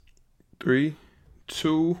3,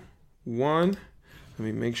 2, 1. Let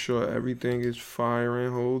me make sure everything is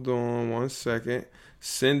firing. Hold on 1 second.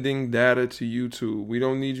 Sending data to YouTube. We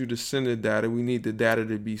don't need you to send the data. We need the data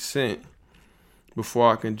to be sent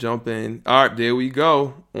before I can jump in. All right, there we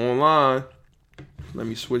go. Online. Let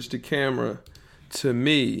me switch the camera to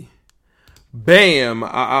me. Bam.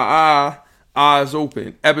 Eyes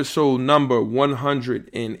open. Episode number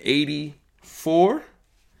 184.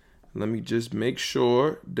 Let me just make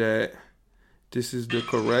sure that this is the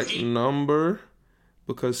correct number.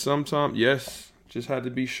 Because sometimes, yes, just had to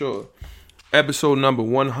be sure. Episode number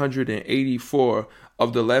 184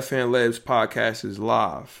 of the Left Hand Labs podcast is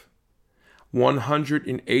live.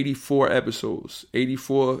 184 episodes.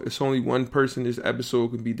 84, it's only one person this episode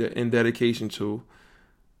can be in dedication to.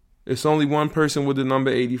 It's only one person with the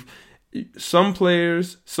number 80. Some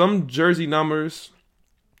players, some jersey numbers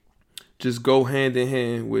just go hand in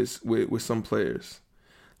hand with some players.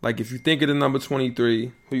 Like if you think of the number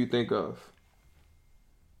 23, who you think of?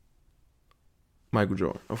 Michael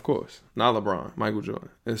Jordan, of course. Not LeBron, Michael Jordan.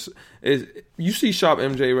 It's you see Shop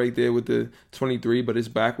MJ right there with the 23, but it's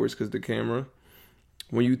backwards because the camera.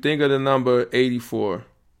 When you think of the number 84,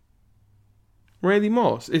 Randy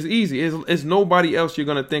Moss. It's easy. It's nobody else you're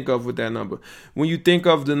going to think of with that number. When you think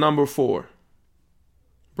of the number 4,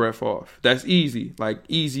 Brett Favre. That's easy. Like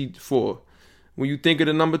easy 4. When you think of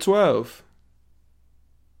the number 12,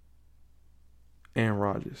 Aaron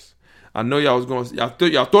Rodgers. I know y'all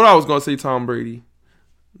thought I was gonna say Tom Brady.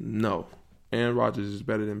 No, Aaron Rodgers is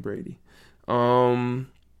better than Brady. And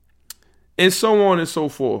so on and so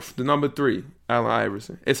forth. The number 3, Allen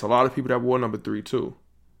Iverson. It's a lot of people that wore number 3 too,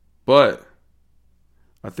 but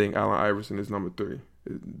I think Allen Iverson is number 3.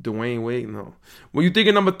 Dwayne Wade, no. When you think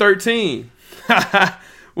of number 13,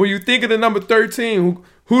 when you think of the number 13,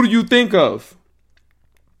 who do you think of?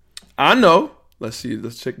 I know. Let's see.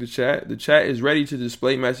 Let's check the chat. The chat is ready to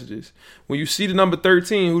display messages. When you see the number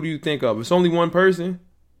 13, who do you think of? It's only one person.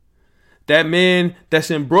 That man that's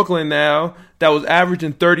in Brooklyn now, that was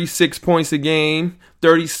averaging 36 points a game,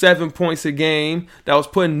 37 points a game, that was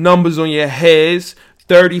putting numbers on your heads,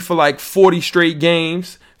 30 for like 40 straight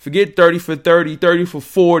games. Forget 30 for 30, 30 for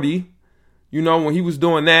 40. You know, when he was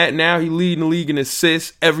doing that, now he leading the league in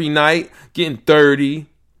assists every night, getting 30.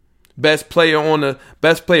 Best player on the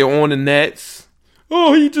Nets.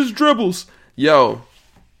 Oh, he just dribbles. Yo,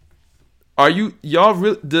 if you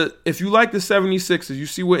like the 76ers, you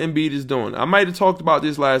see what Embiid is doing. I might have talked about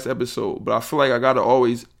this last episode, but I feel like I got to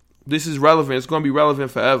always, this is relevant. It's going to be relevant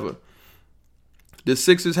forever. The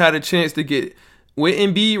Sixers had a chance to get, with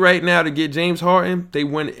Embiid right now, to get James Harden. They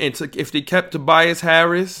win, and if they kept Tobias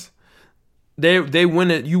Harris, they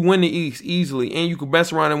win it. You win the East easily, and you could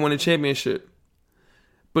mess around and win a championship.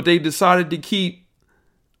 But they decided to keep,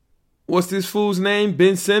 what's this fool's name?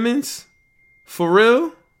 Ben Simmons? For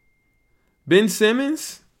real? Ben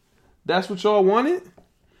Simmons? That's what y'all wanted?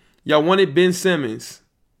 Y'all wanted Ben Simmons.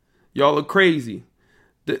 Y'all are crazy.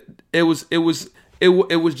 It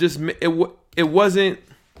wasn't,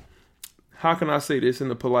 how can I say this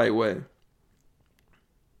in a polite way?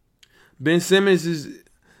 Ben Simmons is,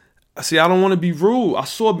 see, I don't want to be rude. I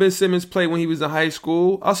saw Ben Simmons play when he was in high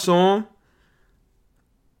school. I saw him.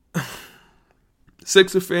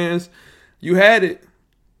 Sixer fans, you had it.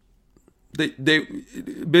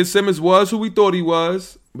 Ben Simmons was who we thought he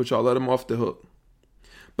was, but y'all let him off the hook.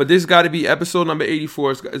 But this got to be episode number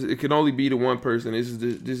 84. It can only be the one person. This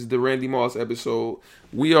is the Randy Moss episode.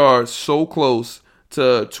 We are so close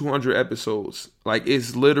to 200 episodes. Like,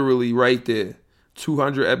 it's literally right there.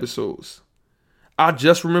 200 episodes. I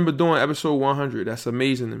just remember doing episode 100. That's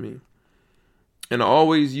amazing to me. And I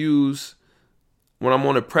always use, when I'm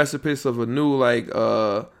on the precipice of a new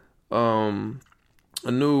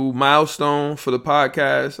a new milestone for the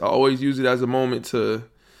podcast, I always use it as a moment to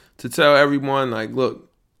tell everyone, like, look,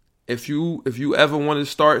 if you ever want to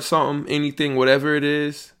start something, anything, whatever it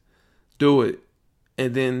is, do it.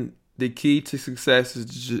 And then the key to success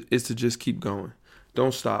is to just keep going.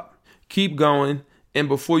 Don't stop. Keep going, and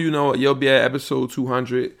before you know it, you'll be at episode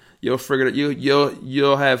 200.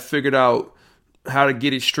 You'll have figured out how to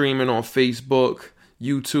get it streaming on Facebook,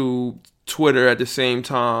 YouTube, Twitter at the same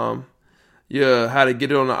time. Yeah, how to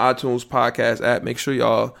get it on the iTunes podcast app. Make sure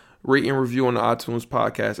y'all rate and review on the iTunes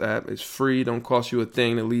podcast app. It's free. Don't cost you a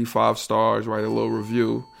thing to leave 5 stars, write a little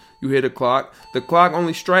review. You hear the clock. The clock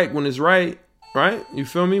only strikes when it's right? You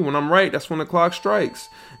feel me? When I'm right, that's when the clock strikes.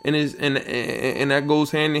 And that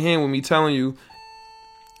goes hand in hand with me telling you,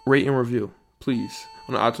 rate and review, please,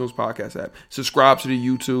 on the iTunes podcast app. Subscribe to the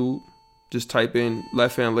YouTube. Just type in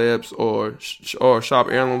Left Hand Labs or Shop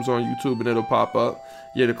Heirlooms on YouTube and it'll pop up.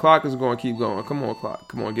 Yeah, the clock is going to keep going. Come on, clock.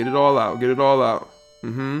 Come on, get it all out. Get it all out.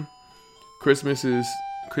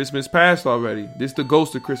 Christmas past already. This is the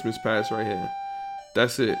ghost of Christmas past right here.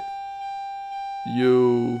 That's it.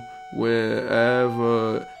 You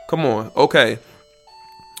wherever. Come on. Okay.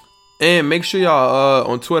 And make sure y'all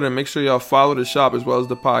on Twitter, make sure y'all follow the shop as well as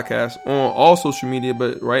the podcast on all social media,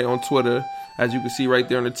 but right on Twitter, as you can see right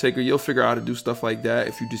there on the ticker, you'll figure out how to do stuff like that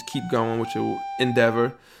if you just keep going with your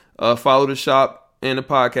endeavor. Follow the shop and the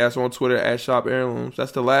podcast on Twitter at Shop Heirlooms.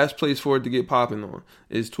 That's the last place for it to get popping on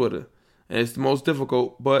is Twitter. And it's the most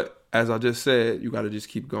difficult, but as I just said, you got to just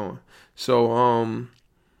keep going. So,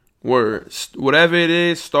 whatever it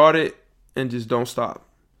is, start it and just don't stop.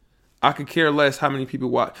 I could care less how many people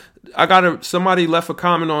watch. Somebody left a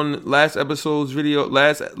comment on last episode's video,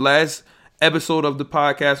 last episode of the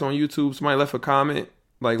podcast on YouTube. Somebody left a comment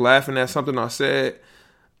like laughing at something I said,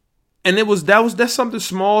 and that's something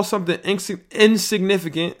small, something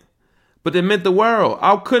insignificant, but it meant the world.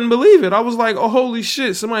 I couldn't believe it. I was like, oh holy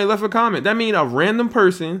shit! Somebody left a comment. That means a random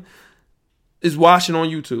person is watching on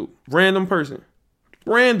YouTube. Random person,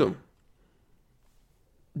 random.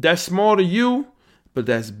 That's small to you. But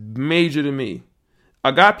that's major to me.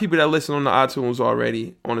 I got people that listen on the iTunes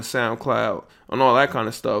already, on the SoundCloud, on all that kind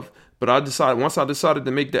of stuff. But once I decided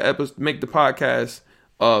to make the podcast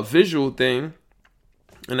a visual thing,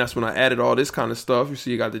 and that's when I added all this kind of stuff. You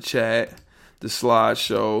see, you got the chat, the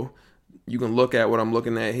slideshow. You can look at what I'm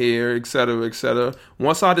looking at here, etc., etc.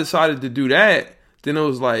 Once I decided to do that, then it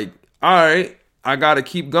was like, all right, I got to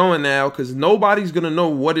keep going now because nobody's going to know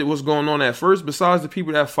what it was going on at first besides the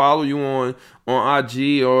people that follow you on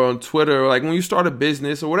IG or on Twitter. Like when you start a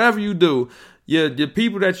business or whatever you do, yeah, the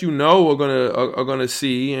people that you know are gonna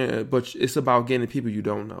see, but it's about getting the people you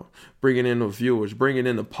don't know, bringing in the viewers, bringing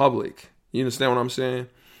in the public. You understand what I'm saying?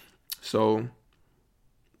 So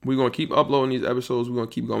we're going to keep uploading these episodes. We're going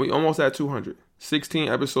to keep going. We almost at 200. 16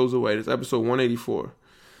 episodes away. This episode 184.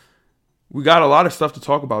 We got a lot of stuff to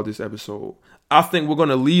talk about this episode. I think we're going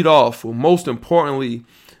to lead off, well, most importantly,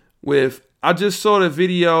 with, I just saw the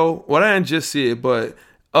video, well, I didn't just see it, but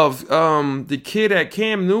of the kid at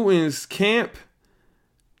Cam Newton's camp,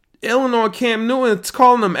 Illinois Cam Newton,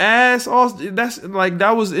 calling him ass.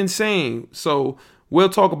 That was insane. So we'll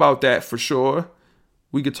talk about that for sure.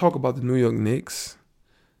 We could talk about the New York Knicks.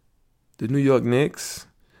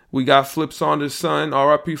 We got Flip Saunders' son,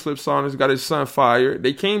 R.I.P. Flip Saunders, got his son fired.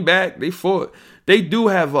 They came back, they fought. They do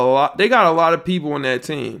have a lot. They got a lot of people on that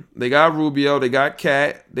team. They got Rubio, they got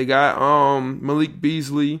Cat, they got Malik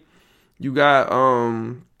Beasley. You got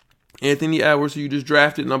Anthony Edwards, who you just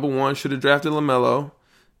drafted number 1. Should have drafted LaMelo.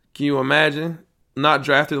 Can you imagine? Not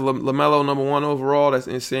drafted LaMelo number 1 overall. That's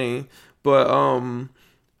insane. But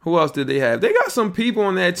who else did they have? They got some people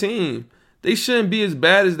on that team. They shouldn't be as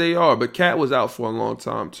bad as they are. But Cat was out for a long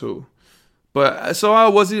time too. But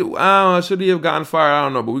so should he have gotten fired? I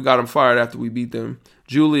don't know. But we got him fired after we beat them.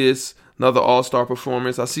 Julius, another all-star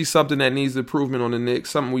performance. I see something that needs improvement on the Knicks.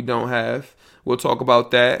 Something we don't have. We'll talk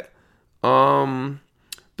about that.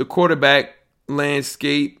 The quarterback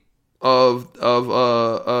landscape of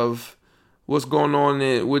what's going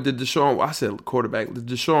on with the Deshaun. I said quarterback. The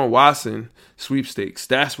Deshaun Watson sweepstakes.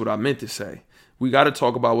 That's what I meant to say. We got to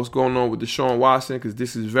talk about what's going on with Deshaun Watson because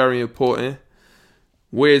this is very important.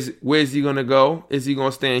 Where's he gonna go? Is he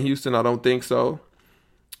gonna stay in Houston? I don't think so.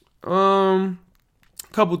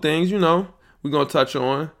 Couple things, we're gonna touch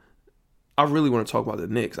on. I really want to talk about the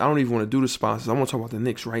Knicks. I don't even want to do the sponsors. I want to talk about the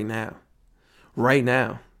Knicks right now. Right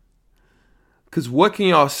now. Because what can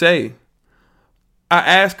y'all say? I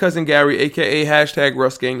asked Cousin Gary, a.k.a.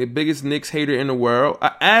 #RussGang, the biggest Knicks hater in the world.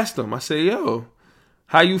 I asked him. I said, yo,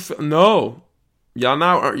 how you feel? No. Y'all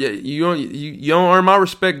not, you don't earn my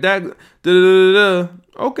respect.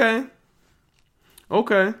 Okay.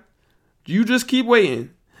 You just keep waiting.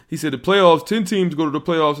 He said the playoffs, 10 teams go to the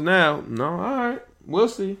playoffs now. No, all right. We'll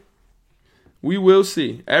see. We will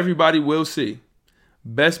see. Everybody will see.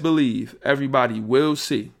 Best believe everybody will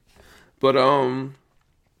see. But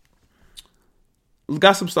we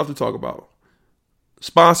got some stuff to talk about.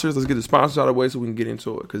 Sponsors, let's get the sponsors out of the way so we can get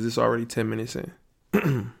into it because it's already 10 minutes in.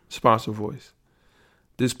 Sponsor voice.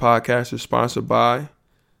 This podcast is sponsored by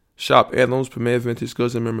Shop Heirlooms, Premier Vintage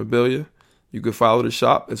Goods and Memorabilia. You can follow the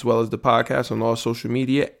shop as well as the podcast on all social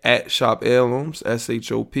media at Shop Heirlooms,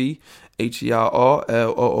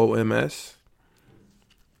 ShopHeirlooms.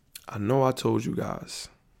 I know I told you guys.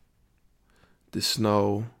 The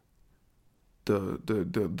snow,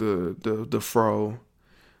 the fro,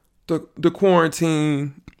 the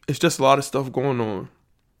quarantine. It's just a lot of stuff going on,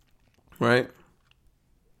 right?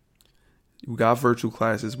 We got virtual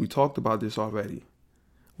classes. We talked about this already.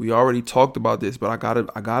 We already talked about this, but I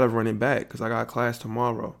gotta run it back because I got class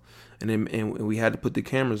tomorrow, and we had to put the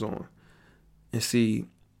cameras on. And see,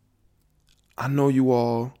 I know you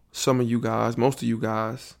all, some of you guys, most of you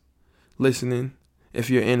guys listening, if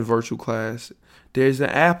you're in virtual class, there's an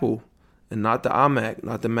Apple, and not the iMac,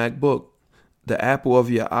 not the MacBook, the apple of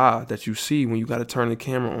your eye that you see when you got to turn the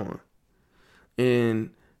camera on.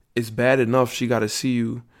 And it's bad enough she got to see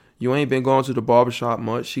you. You ain't been going to the barbershop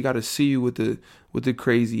much. She got to see you with the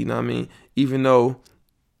crazy, you know what I mean? Even though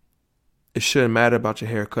it shouldn't matter about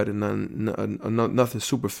your haircut and nothing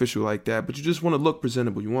superficial like that, but you just want to look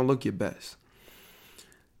presentable. You want to look your best.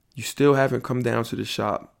 You still haven't come down to the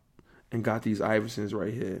shop and got these Iversons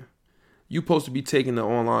right here. You supposed to be taking the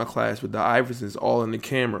online class with the Iversons all in the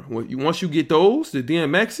camera. Once you get those, the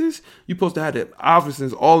DMXs, you supposed to have the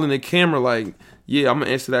Iversons all in the camera like, yeah, I'm going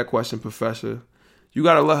to answer that question, professor. You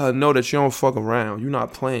got to let her know that you don't fuck around. You're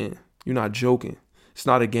not playing. You're not joking. It's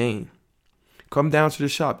not a game. Come down to the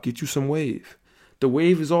shop. Get you some wave. The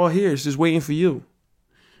wave is all here. It's just waiting for you.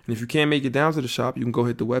 And if you can't make it down to the shop, you can go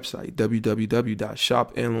hit the website,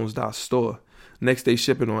 www.shopandloans.store. Next day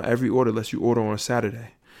shipping on every order unless you order on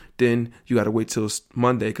Saturday. Then you got to wait till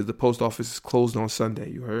Monday because the post office is closed on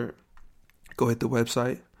Sunday. You heard? Go hit the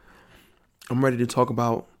website. I'm ready to talk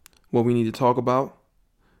about what we need to talk about.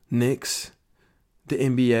 Knicks, the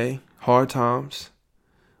NBA, hard times,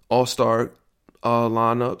 all-star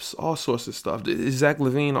lineups, all sorts of stuff. Is Zach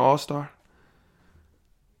LaVine an all-star?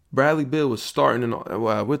 Bradley Beal was starting and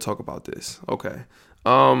well, we'll talk about this. Okay.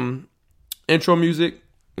 Intro music.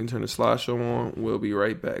 And turn the slideshow on. We'll be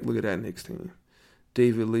right back. Look at that Knicks team.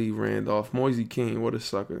 David Lee, Randolph, Moisey King, what a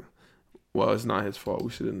sucker. Well, it's not his fault.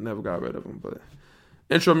 We should have never got rid of him, but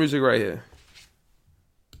intro music right here.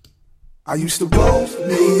 I used to roll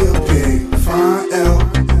me a big fine L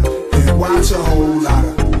and watch a whole lot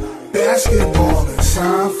of basketball and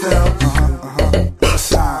Seinfeld.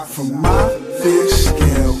 Aside from my fish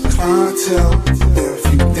scale clientele, there are a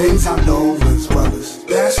few things I know as well as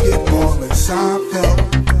basketball and Seinfeld.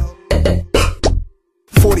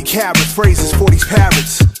 40 carats, phrases, 40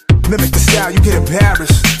 parrots. Mimic the style, you get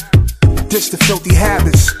embarrassed. Ditch the filthy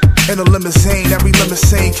habits. In a limousine, every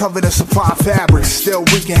limousine covered in supply fabrics. Still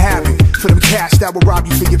wreaking havoc for them cash that will rob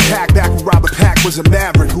you for your pack. Back when Robert Pack was a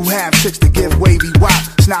maverick who had chicks to give wavy wop.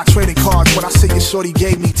 It's not trading cards when I see your shorty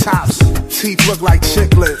gave me tops. Teeth look like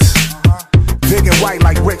chiclets, big and white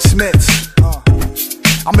like Rick Smith's.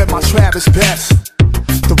 I'm at my Travis best.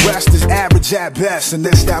 The rest is average at best, and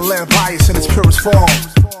this that land bias in its purest form.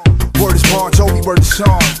 Word is Bon Jovi, word is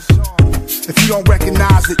Sean. If you don't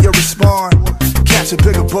recognize it, you'll respond. Catch a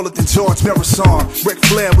bigger bullet than George Marathon. Ric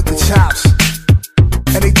Flair with the chops,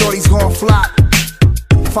 and they thought he's gonna flop.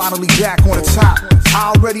 Finally back on the top.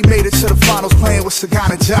 I already made it to the finals playing with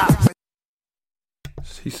Sagana Jock.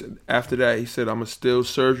 He said after that, he said, "I'ma still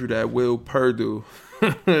serve you that Will Perdue."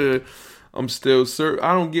 I'm still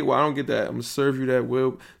I don't get that. I'm gonna serve you that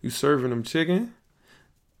Will. You serving them chicken?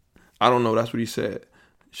 I don't know. That's what he said.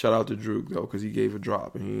 Shout out to Drew though, because he gave a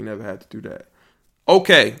drop and he ain't never had to do that.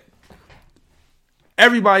 Okay.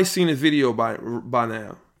 Everybody's seen the video by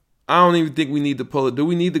now. I don't even think we need to pull it. Do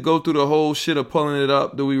we need to go through the whole shit of pulling it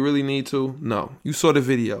up? Do we really need to? No. You saw the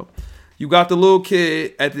video. You got the little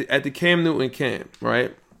kid at the Cam Newton camp,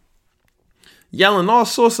 right? Yelling all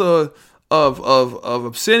sorts of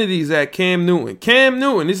obscenities at Cam Newton. Cam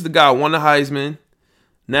Newton, this is the guy who won the Heisman,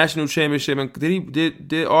 national championship. And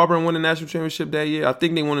did Auburn win the national championship that year? I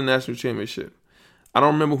think they won the national championship. I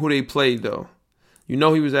don't remember who they played though. You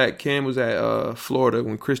know Cam was at Florida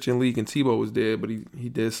when Christian Leak and Tebow was there, but he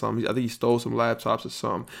did something. I think he stole some laptops or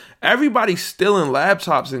something. Everybody's stealing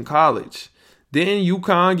laptops in college. Didn't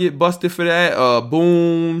UConn get busted for that?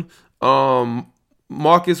 Boone,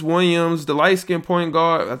 Marcus Williams, the light-skinned point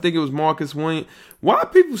guard, I think it was Marcus Williams. Why are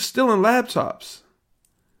people stealing laptops?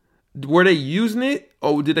 Were they using it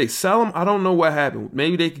or did they sell them? I don't know what happened.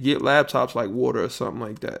 Maybe they could get laptops like water or something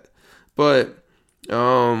like that. But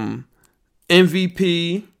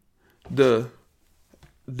MVP, the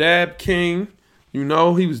dab king, he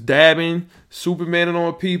was dabbing, Supermaning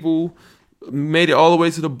on people, made it all the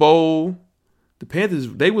way to the bowl. The Panthers,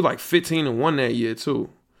 they were like 15-1 that year too.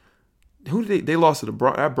 Who did they lost to the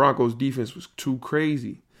Broncos? That Broncos defense was too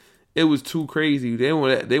crazy. It was too crazy. They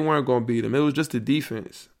weren't going to beat them. It was just the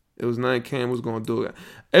defense. It was nothing Cam was going to do.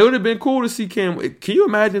 It would have been cool to see Cam. Can you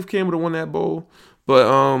imagine if Cam would have won that bowl?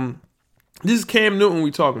 But this is Cam Newton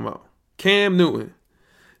we talking about. Cam Newton.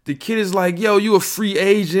 The kid is like, yo, you a free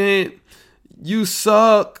agent. You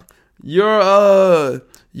suck. You're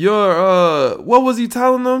what was he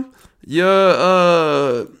telling them?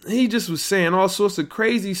 he just was saying all sorts of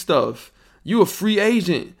crazy stuff. You a free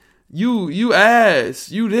agent. You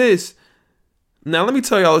ass. You this. Now let me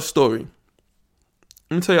tell y'all a story.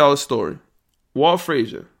 Walt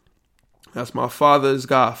Frazier. That's my father's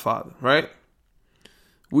godfather, right?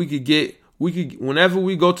 We could whenever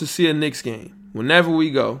we go to see a Knicks game, whenever we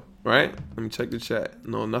go, right? Let me check the chat.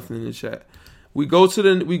 No, nothing in the chat. We go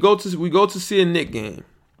to see a Knicks game.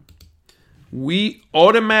 We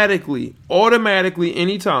automatically,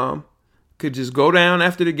 anytime, could just go down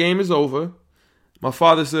after the game is over. My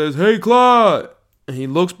father says, "Hey, Claude," and he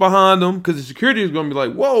looks behind him because the security is gonna be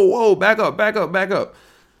like, "Whoa, back up."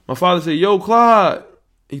 My father said, "Yo, Claude."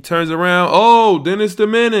 He turns around. "Oh, Dennis the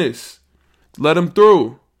Menace. Let him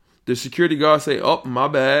through." The security guard say, "Oh, my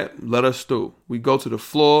bad. Let us through." We go to the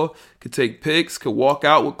floor, could take pics, could walk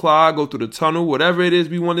out with Clyde, go through the tunnel, whatever it is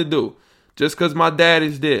we want to do. Just because my dad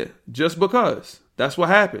is there. Just because. That's what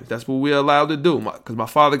happens. That's what we're allowed to do. Because my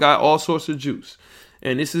father got all sorts of juice.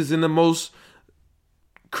 And this is in the most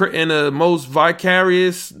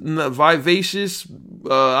vicarious, vivacious,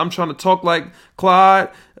 I'm trying to talk like Clyde,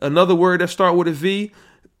 another word that start with a V.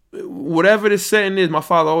 Whatever the setting is, my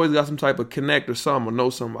father always got some type of connect or something or know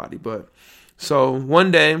somebody. But so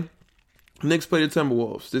one day, Knicks played the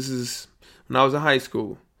Timberwolves. This is when I was in high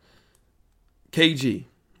school. KG,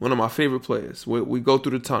 one of my favorite players. We go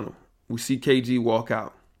through the tunnel. We see KG walk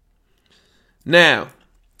out. Now,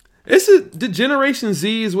 the Generation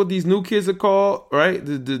Z is what these new kids are called, right?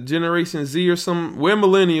 The Generation Z or some. We're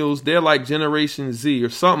millennials. They're like Generation Z or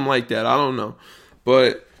something like that. I don't know.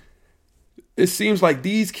 But it seems like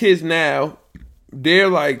these kids now, they're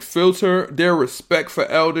like their respect for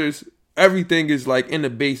elders. Everything is like in the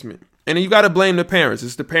basement. And then you got to blame the parents.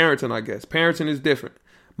 It's the parenting, I guess. Parenting is different.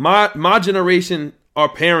 My generation are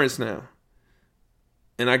parents now.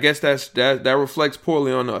 And I guess that reflects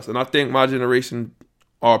poorly on us. And I think my generation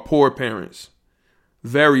are poor parents.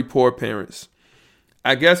 Very poor parents.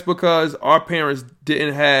 I guess because our parents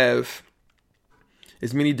didn't have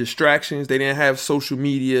as many distractions. They didn't have social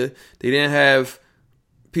media. They didn't have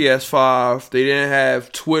PS5. They didn't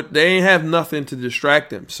have Twitter. They didn't have nothing to distract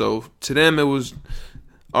them. So to them, it was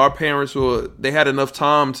our parents they had enough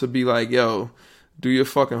time to be like, yo, do your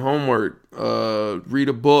fucking homework, read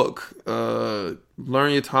a book,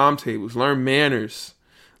 learn your timetables, learn manners,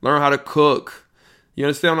 learn how to cook. You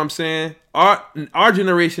understand what I'm saying? Our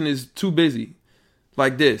generation is too busy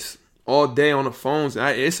like this all day on the phones.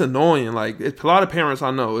 It's annoying. Like a lot of parents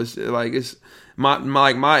I know, it's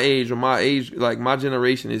my age, like my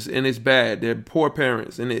generation is, and it's bad. They're poor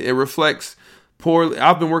parents, and it reflects poorly.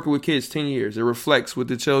 I've been working with kids 10 years. It reflects with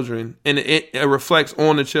the children, and it reflects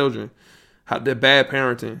on the children, how the bad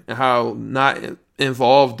parenting and how not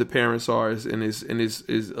involved the parents are,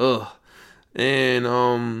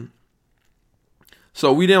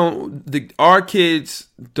 so our kids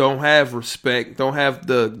don't have respect, don't have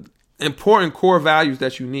the important core values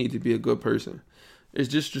that you need to be a good person. It's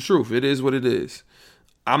just the truth. It is what it is.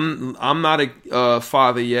 I'm not a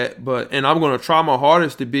father yet, and I'm gonna try my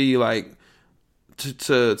hardest to be like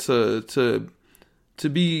to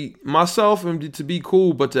be myself and to be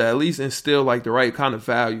cool, but to at least instill like the right kind of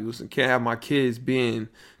values. And can't have my kids being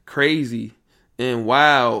crazy and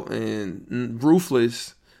wild and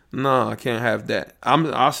ruthless. No, I can't have that.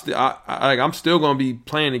 I'm still gonna be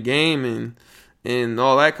playing the game and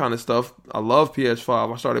all that kind of stuff. I love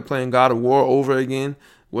PS5. I started playing God of War over again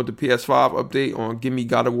with the PS5 update on Give Me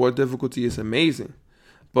God of War difficulty. It's amazing,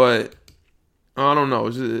 but I don't know.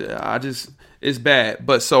 It's bad.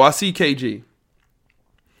 But so I see KG,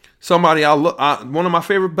 somebody one of my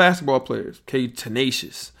favorite basketball players.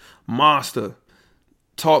 Tenacious, monster,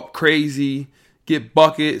 talk crazy, get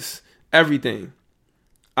buckets, everything.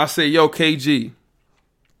 I say, yo, KG,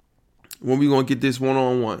 when we gonna get this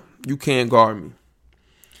one-on-one? You can't guard me.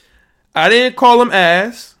 I didn't call him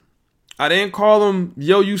ass. I didn't call him,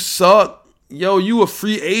 yo, you suck. Yo, you a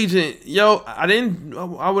free agent. Yo,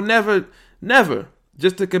 I would never.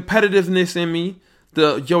 Just the competitiveness in me.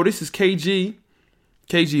 This is KG.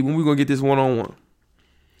 KG, when we gonna get this one-on-one?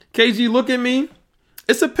 KG, look at me.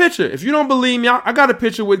 It's a picture. If you don't believe me, I got a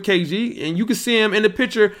picture with KG, and you can see him in the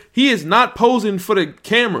picture. He is not posing for the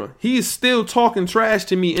camera. He is still talking trash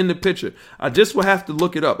to me in the picture. I just will have to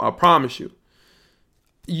look it up. I promise you.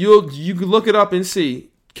 You can look it up and see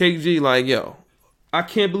KG like, yo, I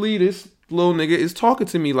can't believe this little nigga is talking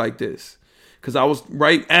to me like this. Because I was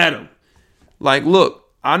right at him. Like, look,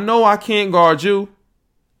 I know I can't guard you,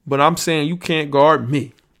 but I'm saying you can't guard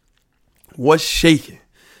me. What's shaking?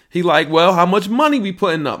 He like, well, how much money we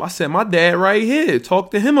putting up? I said, my dad right here.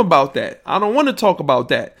 Talk to him about that. I don't want to talk about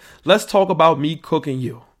that. Let's talk about me cooking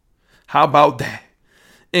you. How about that?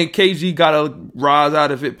 And KG got a rise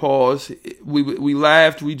out of it. Pause. We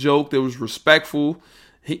laughed, we joked. It was respectful.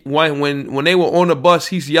 When they were on the bus,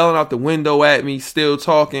 he's yelling out the window at me, still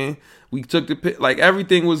talking. We took the like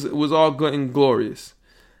everything was all good and glorious.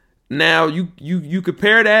 Now you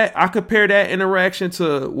compare that. I compare that interaction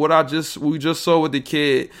to what we just saw with the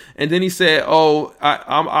kid, and then he said, "Oh,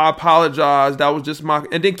 I apologize. That was just my."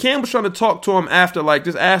 And then Cam was trying to talk to him after, like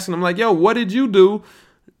just asking him, like, "Yo, what did you do?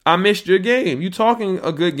 I missed your game. You talking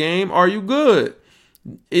a good game? Are you good?"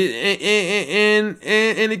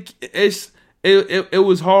 It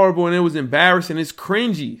was horrible and it was embarrassing. It's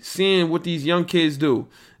cringy seeing what these young kids do.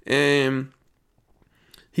 And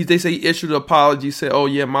they say he issued an apology, said, "Oh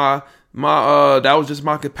yeah, my that was just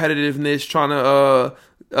my competitiveness trying to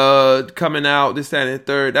coming out, this, that, and the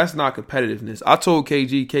third." That's not competitiveness. I told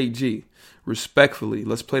KG, respectfully,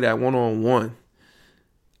 let's play that 1-on-1.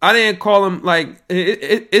 I didn't call him, like,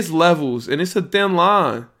 it's levels and it's a thin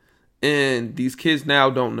line. And these kids now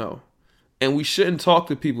don't know. And we shouldn't talk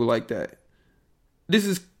to people like that. This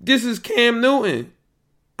is Cam Newton.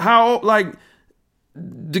 How, like,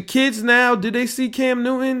 the kids now, did they see Cam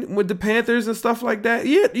Newton with the Panthers and stuff like that?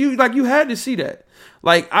 Yeah, you had to see that.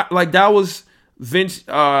 That was Vince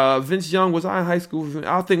Young. Was I in high school?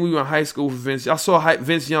 I think we were in high school with Vince. I saw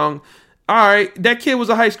Vince Young. All right, that kid was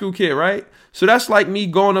a high school kid, right? So that's like me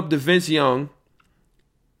going up to Vince Young.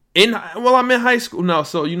 I'm in high school. No,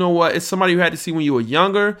 so you know what? It's somebody you had to see when you were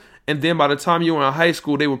younger, and then by the time you were in high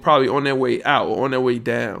school, they were probably on their way out or on their way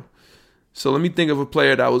down. So let me think of a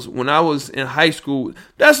player that was, when I was in high school,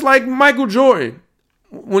 that's like Michael Jordan.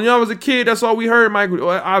 When I was a kid, that's all we heard.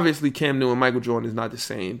 Obviously Cam Newton and Michael Jordan is not the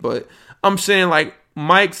same, but I'm saying like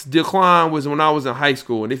Mike's decline was when I was in high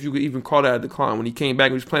school, and if you could even call that a decline, when he came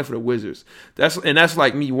back, he was playing for the Wizards. That's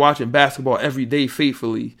like me watching basketball every day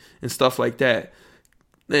faithfully and stuff like that.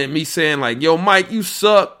 And me saying like, "Yo, Mike, you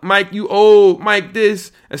suck. Mike, you old. Mike,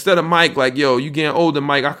 this." Instead of Mike, like, "Yo, you getting older,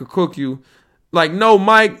 Mike. I could cook you." Like, no,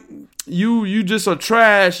 Mike, you just are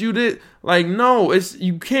trash. You did, like, no.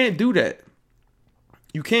 You can't do that.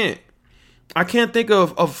 You can't. I can't think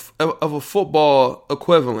of a football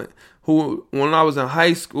equivalent who, when I was in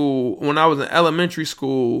high school, when I was in elementary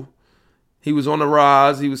school, he was on the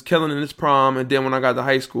rise. He was killing in his prime, and then when I got to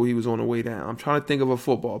high school, he was on the way down. I'm trying to think of a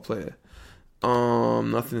football player.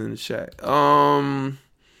 Nothing in the chat. I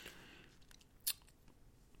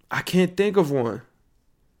can't think of one.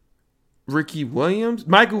 Ricky Williams?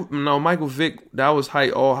 Michael Vick, that was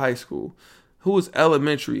all high school. Who was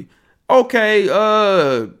elementary? Okay,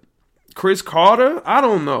 Chris Carter? I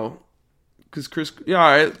don't know. All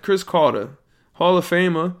right, Chris Carter. Hall of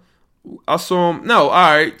Famer. I saw him. No,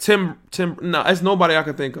 all right, Tim. No, it's nobody I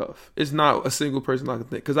can think of. It's not a single person I can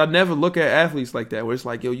think. Because I never look at athletes like that, where it's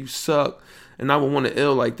like, "Yo, you suck," and I would want to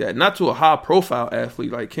ill like that. Not to a high-profile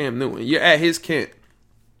athlete like Cam Newton. You're at his camp.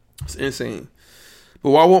 It's insane. But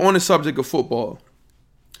while we're on the subject of football,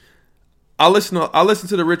 I listen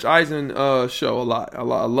to the Rich Eisen show a lot. I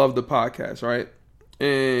love the podcast, right?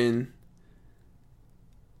 And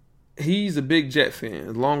he's a big Jet fan,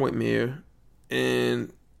 along with Mir,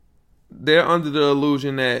 and they're under the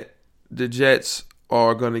illusion that the Jets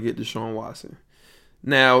are going to get Deshaun Watson.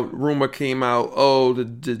 Now, rumor came out,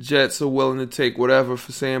 the Jets are willing to take whatever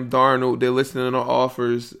for Sam Darnold. They're listening to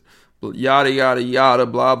offers, yada, yada, yada,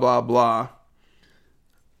 blah, blah, blah.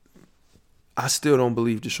 I still don't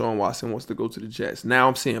believe Deshaun Watson wants to go to the Jets. Now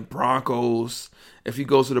I'm saying Broncos. If he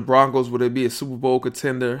goes to the Broncos, would it be a Super Bowl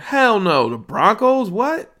contender? Hell no. The Broncos?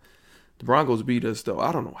 What? The Broncos beat us, though.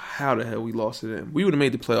 I don't know how the hell we lost to them. We would have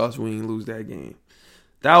made the playoffs when we didn't lose that game.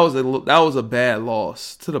 That was a bad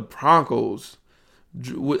loss to the Broncos.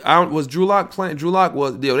 Was Drew Lock playing? Drew Lock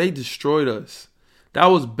was. They destroyed us. That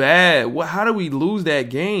was bad. How did we lose that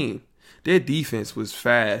game? Their defense was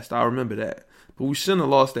fast. I remember that. But we shouldn't have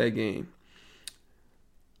lost that game.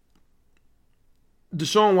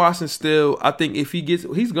 Deshaun Watson still, I think if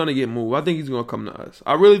he's going to get moved. I think he's going to come to us.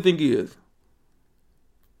 I really think he is.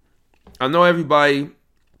 I know everybody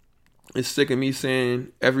is sick of me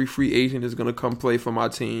saying every free agent is going to come play for my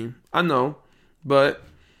team. I know, but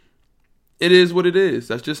it is what it is.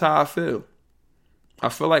 That's just how I feel. I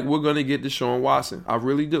feel like we're going to get Deshaun Watson. I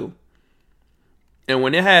really do. And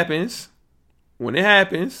when it happens,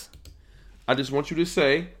 I just want you to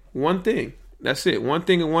say one thing. That's it. One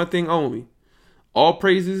thing and one thing only. All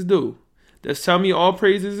praises due. Just tell me all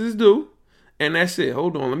praises is due. And that's it.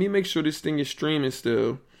 Hold on. Let me make sure this thing is streaming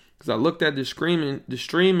still. Because I looked at the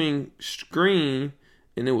streaming screen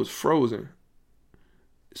and it was frozen.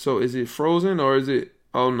 So is it frozen or is it...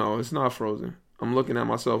 Oh no, it's not frozen. I'm looking at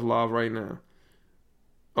myself live right now.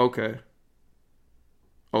 Okay.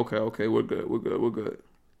 Okay, we're good.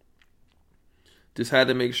 Just had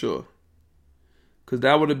to make sure. Because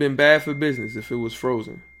that would have been bad for business if it was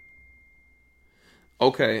frozen.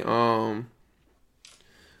 Okay, what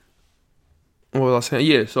was I saying?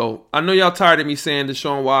 Yeah, so I know y'all tired of me saying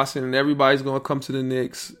Deshaun Watson and everybody's going to come to the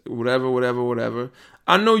Knicks, whatever.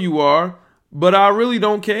 I know you are, but I really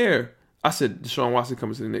don't care. I said Deshaun Watson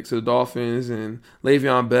coming to the Knicks, to the Dolphins, and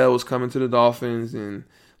Le'Veon Bell was coming to the Dolphins, and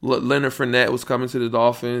Leonard Fournette was coming to the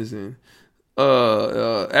Dolphins, and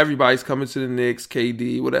everybody's coming to the Knicks,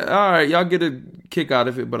 KD, whatever. All right, y'all get a kick out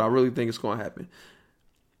of it, but I really think it's going to happen.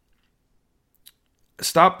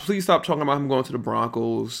 Please stop talking about him going to the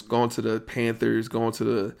Broncos, going to the Panthers, going to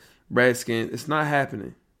the Redskins. It's not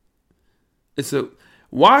happening.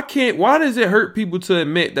 Why does it hurt people to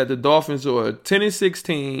admit that the Dolphins are a 10-6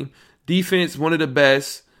 team, defense one of the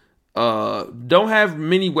best, don't have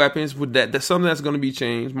many weapons with that. That's something that's going to be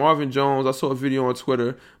changed. Marvin Jones, I saw a video on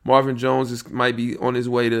Twitter. Marvin Jones might be on his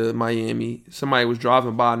way to Miami. Somebody was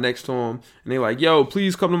driving by next to him, and they like, yo,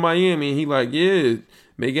 please come to Miami. And he like, yeah,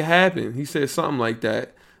 make it happen. He said something like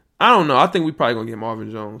that. I don't know. I think we probably going to get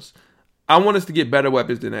Marvin Jones. I want us to get better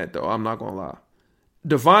weapons than that, though. I'm not going to lie.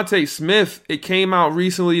 Devontae Smith, it came out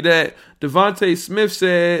recently that Devontae Smith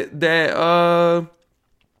said that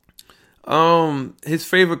his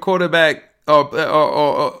favorite quarterback,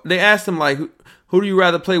 or they asked him like, who do you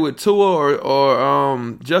rather play with, Tua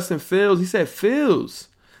or Justin Fields? He said Fields.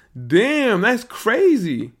 Damn, that's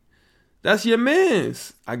crazy. That's your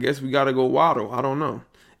man's. I guess we gotta go Waddle. I don't know.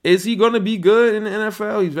 Is he gonna be good in the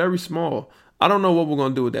NFL? He's very small. I don't know what we're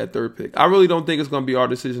gonna do with that third pick. I really don't think it's gonna be our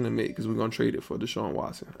decision to make because we're gonna trade it for Deshaun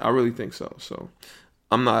Watson. I really think so. So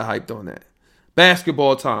I'm not hyped on that.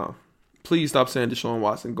 Basketball time. Please stop saying Deshaun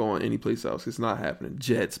Watson going anyplace else. It's not happening.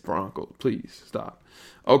 Jets, Broncos. Please stop.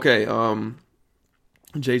 Okay,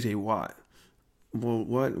 JJ Watt. Well,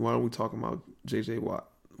 what? Why are we talking about JJ Watt?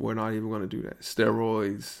 We're not even going to do that.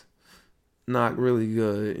 Steroids. Not really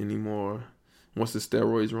good anymore. Once the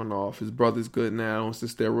steroids run off. His brother's good now. Once the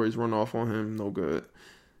steroids run off on him, no good.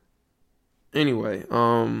 Anyway,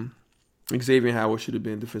 Xavier Howard should have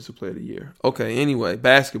been Defensive Player of the Year. Okay, anyway,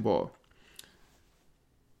 basketball.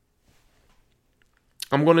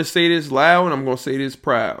 I'm going to say this loud and I'm going to say this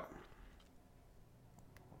proud.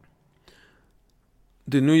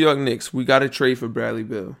 The New York Knicks, we got to trade for Bradley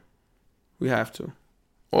Beal. We have to.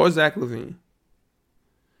 Or Zach LaVine.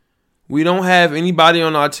 We don't have anybody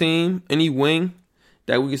on our team, any wing,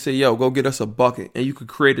 that we can say, yo, go get us a bucket. And you could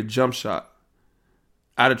create a jump shot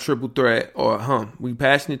out of triple threat or, we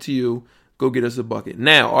passing it to you, go get us a bucket.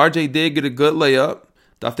 Now, RJ did get a good layup,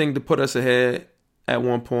 I think, to put us ahead at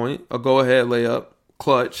one point. A go-ahead layup.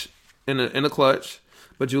 Clutch in a clutch,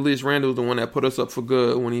 but Julius Randle's the one that put us up for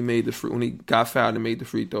good when he got fouled and made the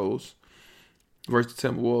free throws versus the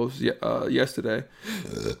Timberwolves yesterday.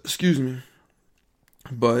 Excuse me,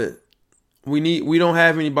 but we don't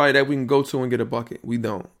have anybody that we can go to and get a bucket. We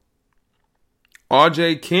don't.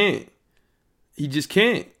 RJ can't. He just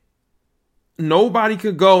can't. Nobody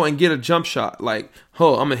could go and get a jump shot like,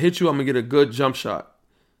 I'm gonna hit you. I'm gonna get a good jump shot.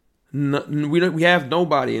 No, we have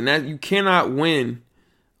nobody, and that you cannot win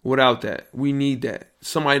without that. We need that.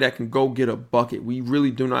 Somebody that can go get a bucket. We really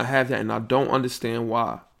do not have that, and I don't understand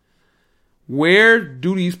why. Where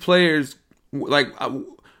do these players, like,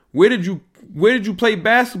 where did you play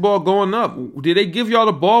basketball growing up? Did they give y'all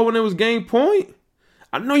the ball when it was game point?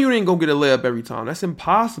 I know you didn't go get a layup every time. That's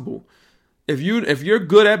impossible. If you're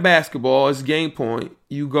good at basketball, it's game point.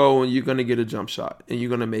 You go and you're gonna get a jump shot, and you're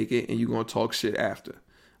gonna make it, and you're gonna talk shit after.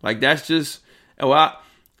 Like, that's just, I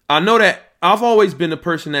know that I've always been the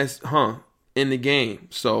person that's, in the game.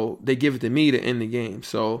 So they give it to me to end the game.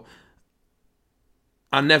 So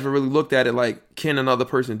I never really looked at it like, can another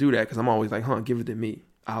person do that? Because I'm always like, give it to me.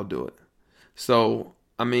 I'll do it. So,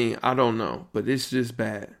 I mean, I don't know. But it's just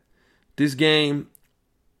bad. This game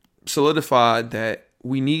solidified that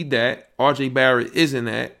we need that. RJ Barrett isn't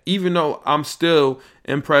that. Even though I'm still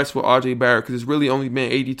impressed with RJ Barrett because it's really only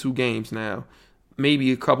been 82 games now.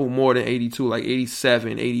 Maybe a couple more than 82, like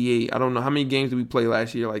 87, 88. I don't know. How many games did we play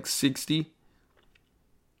last year? Like 60?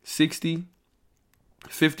 60?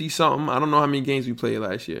 50 something? I don't know how many games we played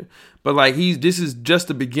last year. But like this is just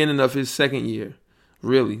the beginning of his second year.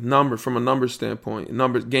 Really. From a numbers standpoint.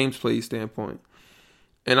 Games played standpoint.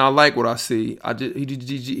 And I like what I see.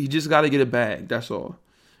 He just got to get a bag. That's all.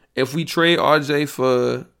 If we trade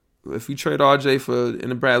RJ in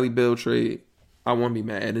the Bradley Beal trade, I won't be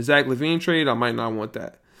mad. In the Zach LaVine trade, I might not want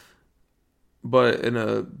that. But in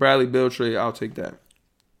a Bradley Beal trade, I'll take that.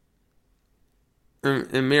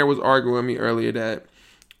 And Mayor was arguing with me earlier that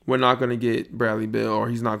we're not going to get Bradley Beal or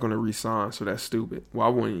he's not going to re-sign, so that's stupid. Why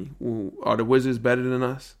wouldn't he? Well, are the Wizards better than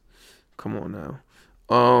us? Come on now.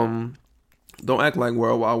 Don't act like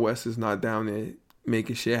World Wide West is not down there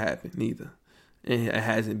making shit happen, neither. And it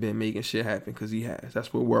hasn't been making shit happen because he has.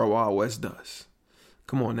 That's what World Wide West does.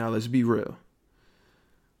 Come on now, let's be real.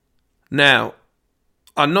 Now,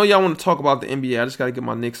 I know y'all want to talk about the NBA. I just got to get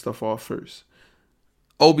my Knicks stuff off first.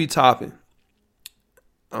 Obi Toppin.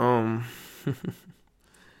 I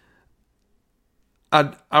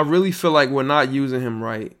really feel like we're not using him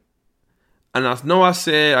right. And I know I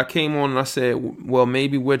came on and I said, well,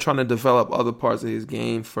 maybe we're trying to develop other parts of his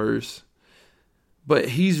game first. But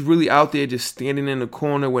he's really out there just standing in the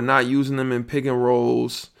corner. We're not using him in pick and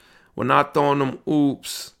rolls. We're not throwing him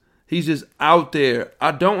oops. He's just out there.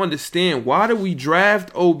 I don't understand. Why do we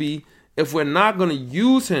draft Obi if we're not going to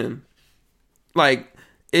use him? Like,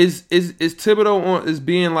 is Thibodeau on is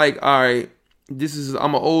being like, all right,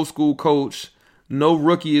 I'm an old school coach. No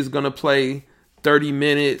rookie is going to play 30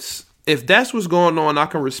 minutes. If that's what's going on, I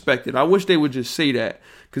can respect it. I wish they would just say that,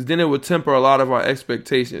 because then it would temper a lot of our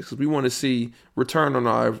expectations, because we want to see return on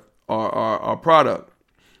our product.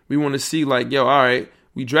 We want to see like, yo, all right,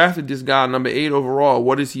 we drafted this guy number 8 overall.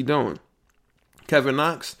 What is he doing? Kevin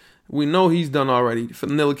Knox, we know he's done already. For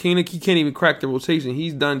Ntilikina, he can't even crack the rotation.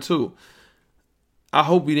 He's done too. I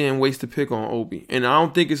hope we didn't waste a pick on Obi. And I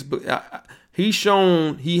don't think it's... He's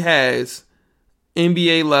shown he has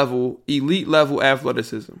NBA level, elite level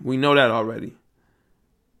athleticism. We know that already.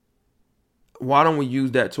 Why don't we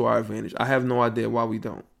use that to our advantage? I have no idea why we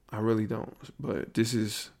don't. I really don't. But this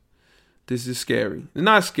is scary. It's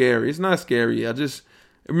not scary. It's not scary. I just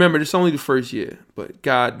remember it's only the first year. But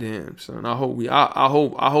goddamn, son, I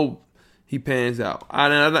hope he pans out.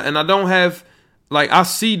 And I don't have I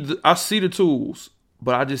see the tools,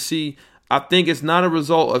 but I think it's not a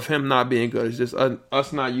result of him not being good. It's just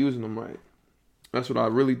us not using them right. That's what I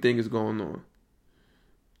really think is going on.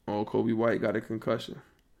 Oh, Kobe White got a concussion.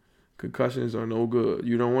 Concussions are no good.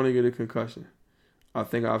 You don't want to get a concussion. I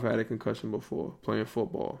think I've had a concussion before playing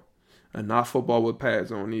football. And not football with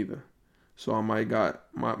pads on either. So I might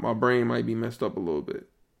my brain might be messed up a little bit.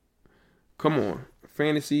 Come on.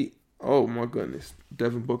 Fantasy. Oh my goodness.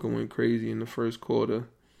 Devin Booker went crazy in the first quarter.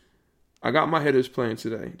 I got my hitters playing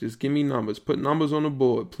today. Just give me numbers. Put numbers on the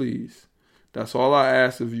board, please. That's all I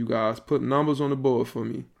ask of you guys. Put numbers on the board for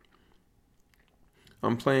me.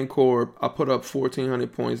 I'm playing Corb. I put up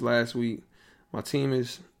 1,400 points last week. My team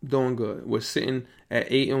is doing good. We're sitting at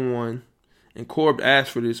 8-1. And Corb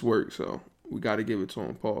asked for this work, so we got to give it to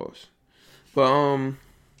him. Pause. But,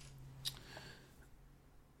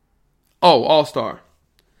 All-Star.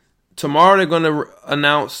 Tomorrow they're going to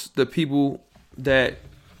announce the people that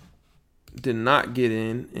did not get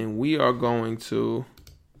in. And we are going to...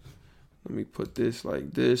 Let me put this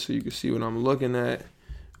like this so you can see what I'm looking at.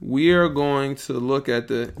 We are going to look at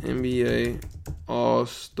the NBA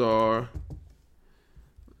All-Star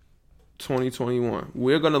 2021.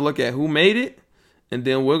 We're going to look at who made it, and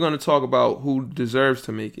then we're going to talk about who deserves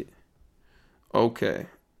to make it. Okay.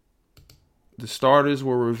 The starters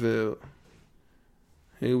were revealed.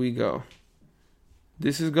 Here we go.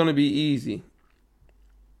 This is going to be easy.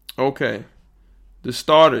 Okay. The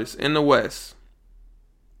starters in the West.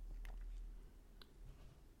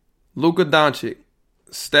 Luka Doncic,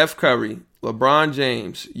 Steph Curry, LeBron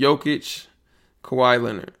James, Jokic, Kawhi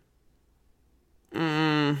Leonard.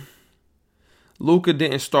 Luka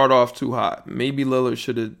didn't start off too hot. Maybe Lillard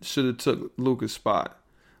should have took Luka's spot.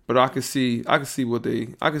 But I could see.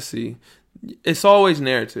 It's always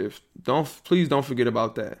narrative. Please don't forget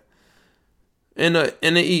about that. In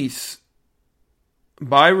the East,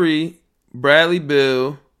 Kyrie, Bradley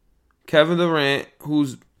Beal, Kevin Durant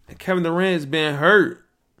has been hurt.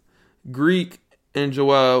 Greek and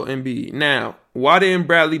Joel Embiid. Now, why didn't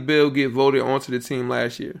Bradley Beal get voted onto the team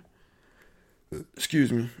last year?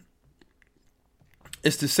 Excuse me.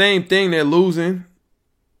 It's the same thing. They're losing.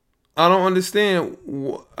 I don't understand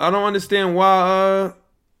why.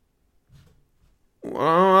 I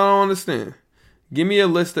don't understand. Give me a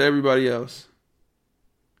list of everybody else.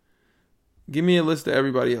 Give me a list of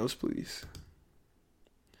everybody else, please.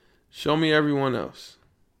 Show me everyone else.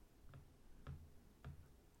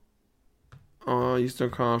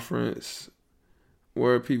 Eastern Conference.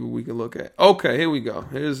 Where are people we can look at? Okay, here we go.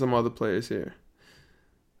 Here's some other players here.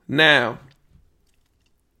 Now,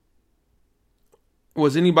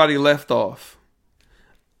 was anybody left off?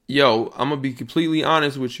 Yo, I'm gonna be completely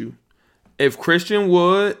honest with you. If Christian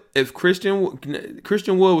Wood was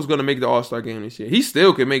gonna make the All-Star game this year, he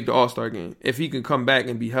still could make the All-Star game if he could come back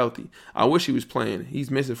and be healthy. I wish he was playing.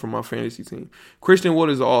 He's missing from my fantasy team. Christian Wood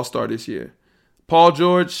is the All-Star this year. Paul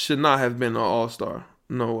George should not have been an all-star.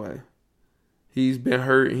 No way. He's been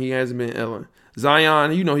hurt and he hasn't been illin'.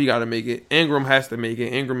 Zion, you know he got to make it. Ingram has to make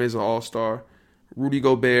it. Ingram is an all-star. Rudy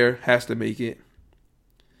Gobert has to make it.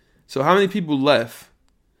 So how many people left?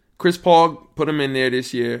 Chris Paul put him in there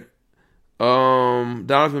this year.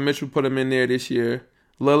 Donovan Mitchell put him in there this year.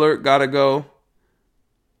 Lillard got to go.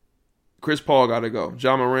 Chris Paul got to go.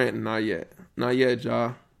 Ja Morant, not yet. Not yet,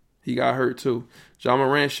 Ja. He got hurt too. Ja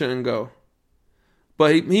Morant shouldn't go.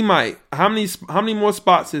 But he might. How many more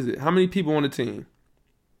spots is it? How many people on the team?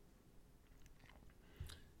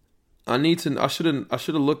 I should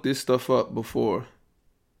have looked this stuff up before.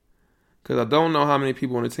 Because I don't know how many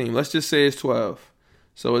people on the team. Let's just say it's 12.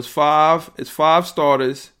 So it's 5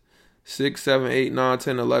 starters. 6, 7, 8, 9,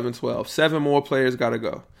 10, 11, 12. 7 more players got to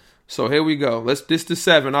go. So here we go. This the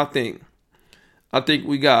 7, I think. I think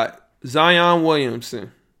we got Zion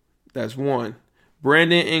Williamson. That's 1.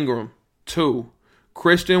 Brandon Ingram. 2.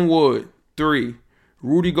 Christian Wood. 3.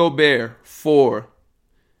 Rudy Gobert. 4.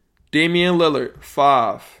 Damian Lillard.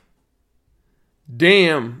 5.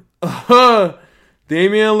 Damn. Damian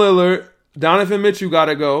Lillard. Donovan Mitchell got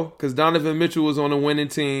to go because Donovan Mitchell was on a winning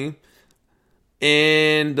team.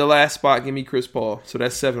 And the last spot, give me Chris Paul. So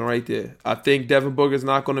that's 7 right there. I think Devin Booker's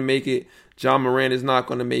not going to make it. John Moran is not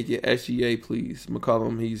going to make it. SGA, please.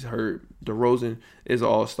 McCollum, he's hurt. DeRozan is an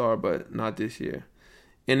all-star, but not this year.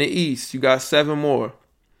 In the East, you got 7 more.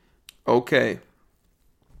 Okay.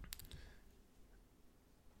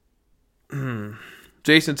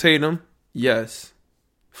 Jason Tatum, yes,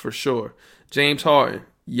 for sure. James Harden,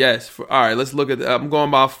 yes. All right, let's look at I'm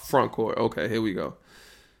going by front court. Okay, here we go.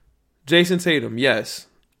 Jason Tatum, yes.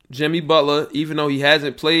 Jimmy Butler, even though he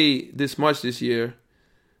hasn't played this much this year.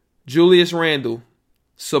 Julius Randle.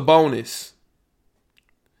 Sabonis.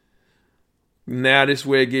 Now this is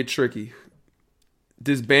where it get tricky.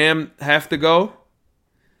 Does Bam have to go?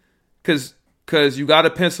 Because you got to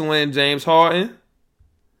pencil in James Harden.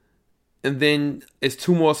 And then it's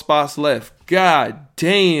 2 more spots left. God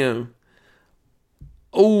damn.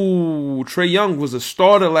 Oh, Trae Young was a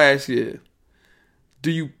starter last year.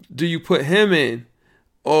 Do you put him in?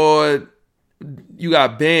 Or you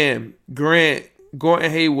got Bam, Grant, Gordon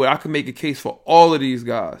Hayward. I can make a case for all of these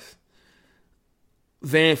guys.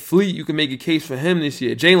 Van Fleet, you can make a case for him this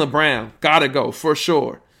year. Jaylen Brown, gotta go, for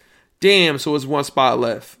sure. Damn, so it's 1 spot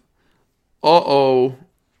left. Uh-oh.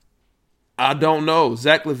 I don't know.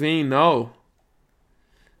 Zach LaVine, no.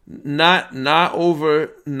 Not over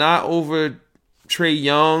Trae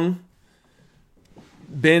Young.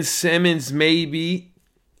 Ben Simmons, maybe.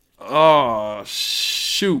 Oh,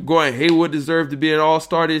 shoot. Gordon Hayward deserved to be an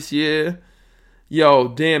all-star this year. Yo,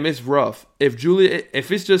 damn, it's rough. If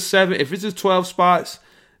it's just 12 spots,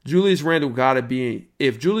 Julius Randle gotta be in.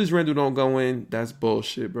 If Julius Randle don't go in, that's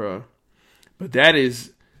bullshit, bro. But that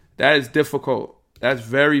is difficult. That's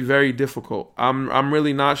very, very difficult. I'm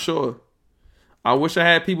really not sure. I wish I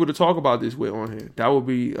had people to talk about this with on here. That would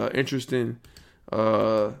be interesting.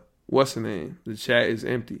 What's the name? The chat is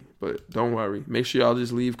empty, but don't worry. Make sure y'all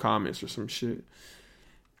just leave comments or some shit.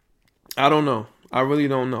 I don't know. I really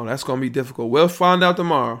don't know. That's gonna be difficult. We'll find out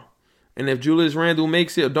tomorrow. And if Julius Randle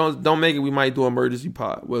makes it or don't make it, we might do an emergency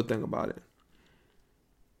pod. We'll think about it.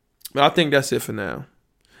 But I think that's it for now.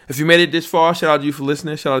 If you made it this far, shout out to you for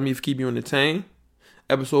listening. Shout out to me for keeping you entertained.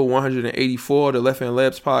 Episode 184 of the Left Hand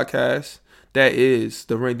Labs podcast. That is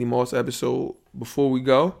the Randy Moss episode. Before we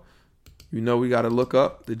go, you know we got to look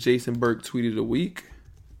up the Jason Burke tweet of the week.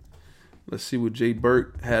 Let's see what Jay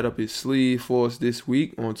Burke had up his sleeve for us this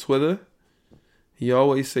week on Twitter. He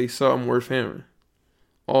always say something worth hearing.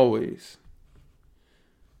 Always.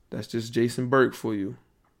 That's just Jason Burke for you.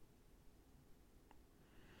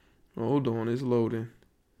 Hold on, it's loading.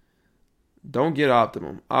 Don't get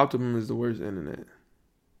Optimum. Optimum is the worst internet.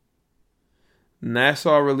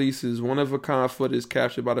 NASA releases one-of-a-kind footage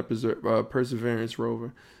captured by the Perseverance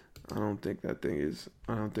rover. I don't think it's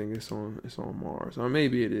on Mars. Or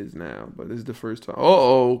maybe it is now, but this is the first time.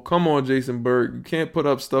 Come on, Jason Burke. You can't put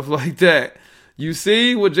up stuff like that. You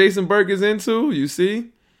see what Jason Burke is into? You see?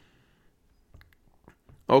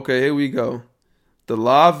 Okay, here we go. The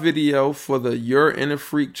live video for the You're in a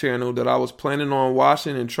Freak channel that I was planning on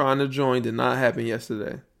watching and trying to join did not happen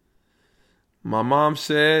yesterday. My mom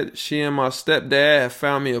said she and my stepdad have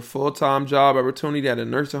found me a full-time job opportunity at a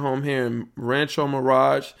nursing home here in Rancho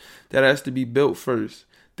Mirage that has to be built first.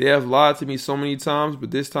 They have lied to me so many times,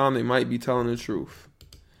 but this time they might be telling the truth.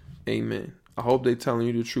 Amen. I hope they're telling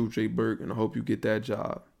you the truth, Jay Burke, and I hope you get that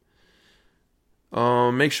job.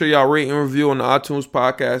 Make sure y'all rate and review on the iTunes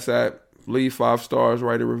podcast app. Leave 5 stars,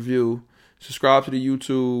 write a review. Subscribe to the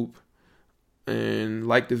YouTube. and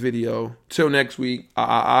like the video. Till next week.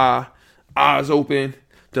 Eyes open.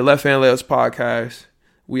 The Left Hand Layups podcast.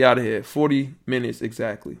 We out of here. 40 minutes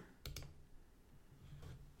exactly.